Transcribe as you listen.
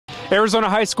Arizona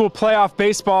High School playoff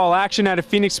baseball action at a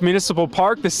Phoenix Municipal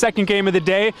Park. The second game of the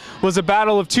day was a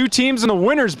battle of two teams in the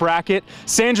winner's bracket,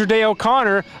 Sandra Day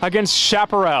OConnor against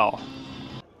Chaparral.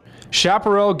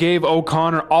 Chaparral gave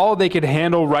OConnor all they could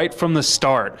handle right from the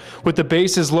start. With the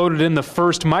bases loaded in the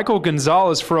first, Michael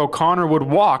Gonzalez for OConnor would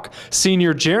walk,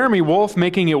 senior Jeremy Wolf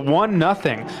making it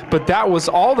 1-0. But that was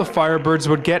all the Firebirds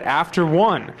would get after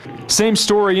one. Same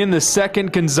story in the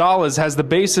second. Gonzalez has the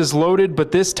bases loaded,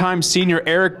 but this time senior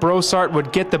Eric Brossart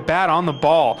would get the bat on the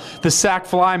ball. The sac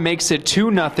fly makes it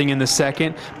 2-0 in the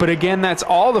second, but again, that's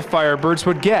all the Firebirds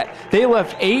would get. They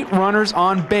left 8 runners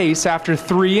on base after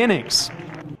 3 innings.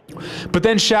 But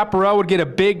then Chaparral would get a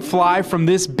big fly from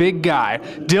this big guy.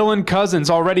 Dylan Cousins,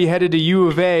 already headed to U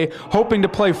of A, hoping to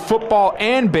play football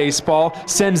and baseball,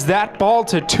 sends that ball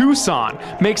to Tucson,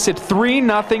 makes it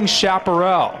 3-0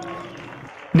 Chaparral.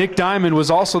 Nick Diamond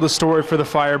was also the story for the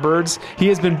Firebirds. He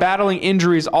has been battling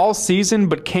injuries all season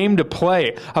but came to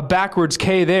play. A backwards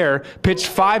K there, pitched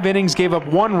 5 innings, gave up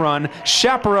 1 run.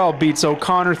 Chaparral beats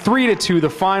OConnor 3-2 the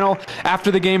final.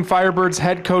 After the game, Firebirds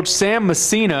head coach Sam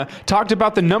Messina talked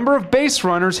about the number of base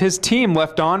runners his team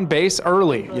left on base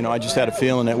early. You know, I just had a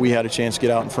feeling that we had a chance to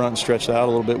get out in front and stretch that out a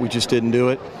little bit. We just didn't do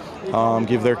it.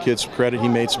 Give their kid some credit. He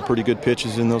made some pretty good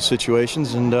pitches in those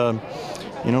situations, and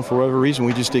you know, for whatever reason,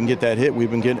 we just didn't get that hit.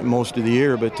 We've been getting it most of the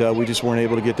year, but we just weren't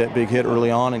able to get that big hit early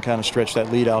on and kind of stretch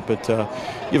that lead out. But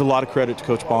give a lot of credit to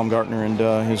Coach Baumgartner and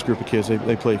his group of kids.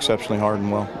 They play exceptionally hard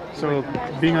and well. So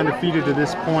being undefeated to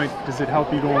this point, does it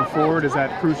help you going forward? Is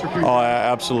that crucial for you? Oh,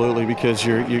 absolutely, because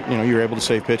you're able to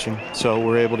save pitching. So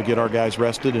we're able to get our guys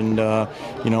rested, and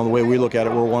you know, the way we look at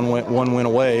it, we're one win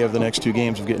away of the next 2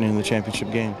 games of getting into the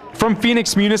championship game. From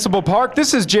Phoenix Municipal Park,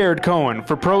 this is Jared Cohen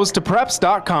for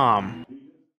ProsToPreps.com.